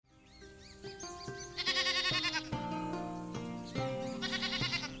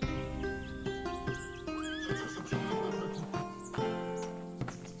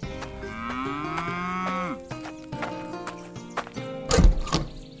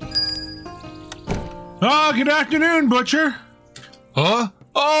Good afternoon, Butcher. Huh?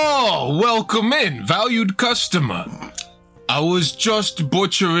 Oh, welcome in, valued customer. I was just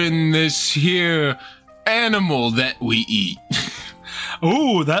butchering this here animal that we eat.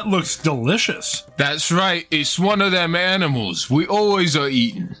 Ooh, that looks delicious. That's right, it's one of them animals we always are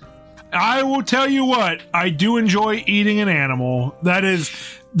eating. I will tell you what, I do enjoy eating an animal. That is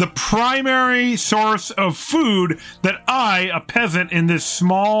the primary source of food that I, a peasant in this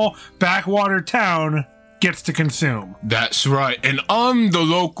small backwater town, gets to consume. That's right, and I'm the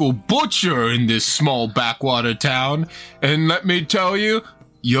local butcher in this small backwater town, and let me tell you,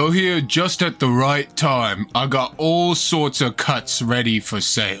 you're here just at the right time. I got all sorts of cuts ready for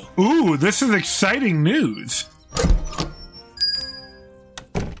sale. Ooh, this is exciting news.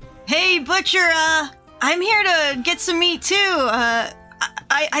 Hey, Butcher, I'm here to get some meat too.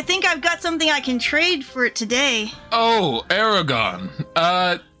 I think I've got something I can trade for it today. Oh, Eragon.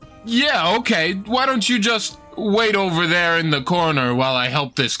 Yeah, okay. Why don't you just wait over there in the corner while I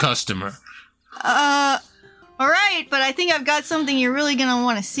help this customer? Alright, but I think I've got something you're really gonna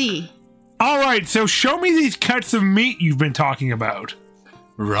want to see. Alright, so show me these cuts of meat you've been talking about.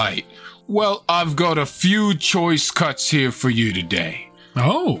 Right. Well, I've got a few choice cuts here for you today.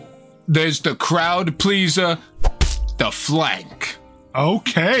 Oh. There's the crowd pleaser, the flank.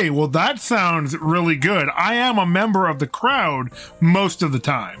 Okay, well that sounds really good. I am a member of the crowd most of the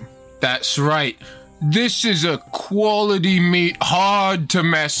time. That's right. This is a quality meat, hard to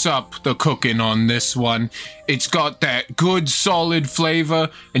mess up the cooking on this one. It's got that good solid flavor,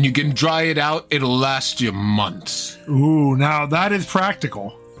 and you can dry it out, it'll last you months. Ooh, now that is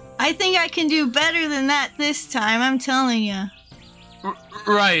practical. I think I can do better than that this time, I'm telling you.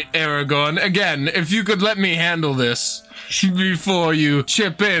 Right, Eragon. Again, if you could let me handle this before you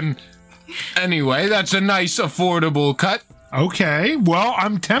chip in. Anyway, that's a nice, affordable cut. Okay, well,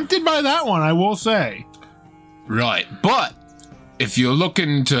 I'm tempted by that one, I will say. Right, but if you're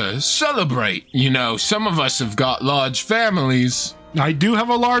looking to celebrate, you know, some of us have got large families. I do have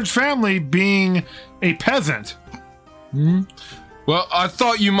a large family, being a peasant. Well, I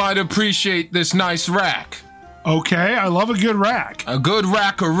thought you might appreciate this nice rack. Okay, I love a good rack. A good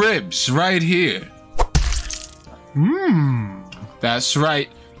rack of ribs right here. That's right.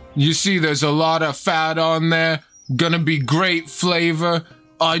 You see there's a lot of fat on there. Gonna be great flavor.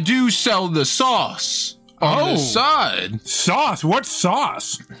 I do sell the sauce on the side. Sauce? What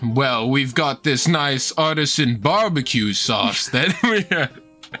sauce? Well, we've got this nice artisan barbecue sauce that we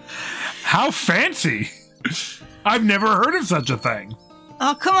How fancy. I've never heard of such a thing.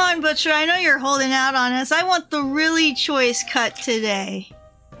 Oh, come on, Butcher, I know you're holding out on us. I want the really choice cut today.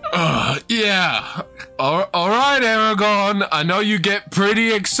 Yeah. All right, Eragon. I know you get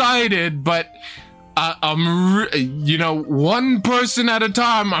pretty excited, but I'm one person at a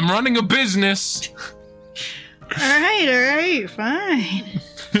time. I'm running a business. All right, fine.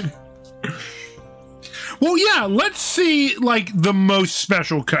 Well, yeah, let's see, the most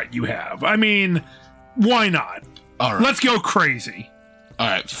special cut you have. I mean, why not? All right. Let's go crazy. All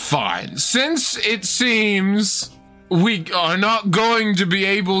right, fine. Since it seems we are not going to be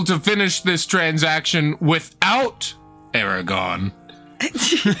able to finish this transaction without Eragon.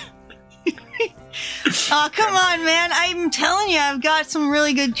 Oh, come on, man. I'm telling you, I've got some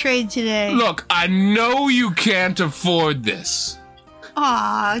really good trade today. Look, I know you can't afford this.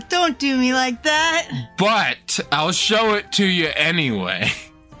 Aw, don't do me like that. But I'll show it to you anyway.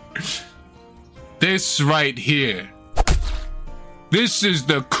 This right here. This is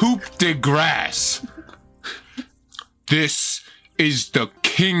the coup de grace. This is the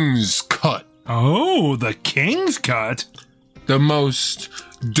king's cut. Oh, the king's cut? The most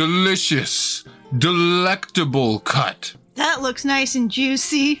delicious, delectable cut. That looks nice and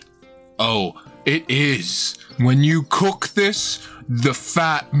juicy. Oh, it is. When you cook this, the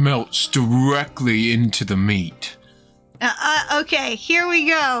fat melts directly into the meat. Okay, here we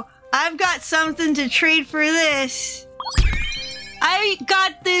go. I've got something to trade for this. I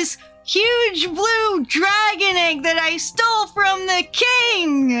got this huge blue dragon egg that I stole from the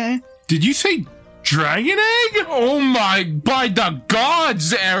king. Did you say dragon egg? Oh my, by the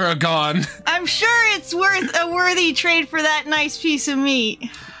gods, Eragon. I'm sure it's worth a worthy trade for that nice piece of meat.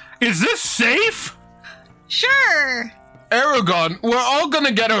 Is this safe? Sure. Eragon, we're all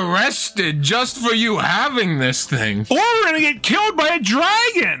gonna get arrested just for you having this thing. Or we're gonna get killed by a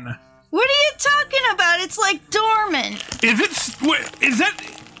dragon. What are you talking about? It's like dormant. Is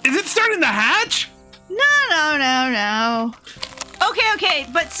it starting to hatch? No. Okay,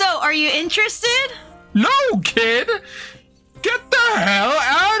 but so, are you interested? No, kid. Get the hell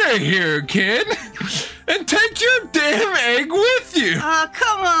out of here, kid. And take your damn egg with you. Oh,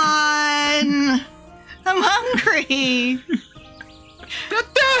 come on. I'm hungry. Get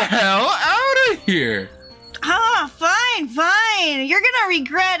the hell out of here! Ah, fine. You're gonna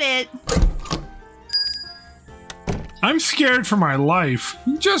regret it. I'm scared for my life.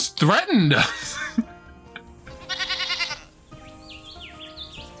 You just threatened us.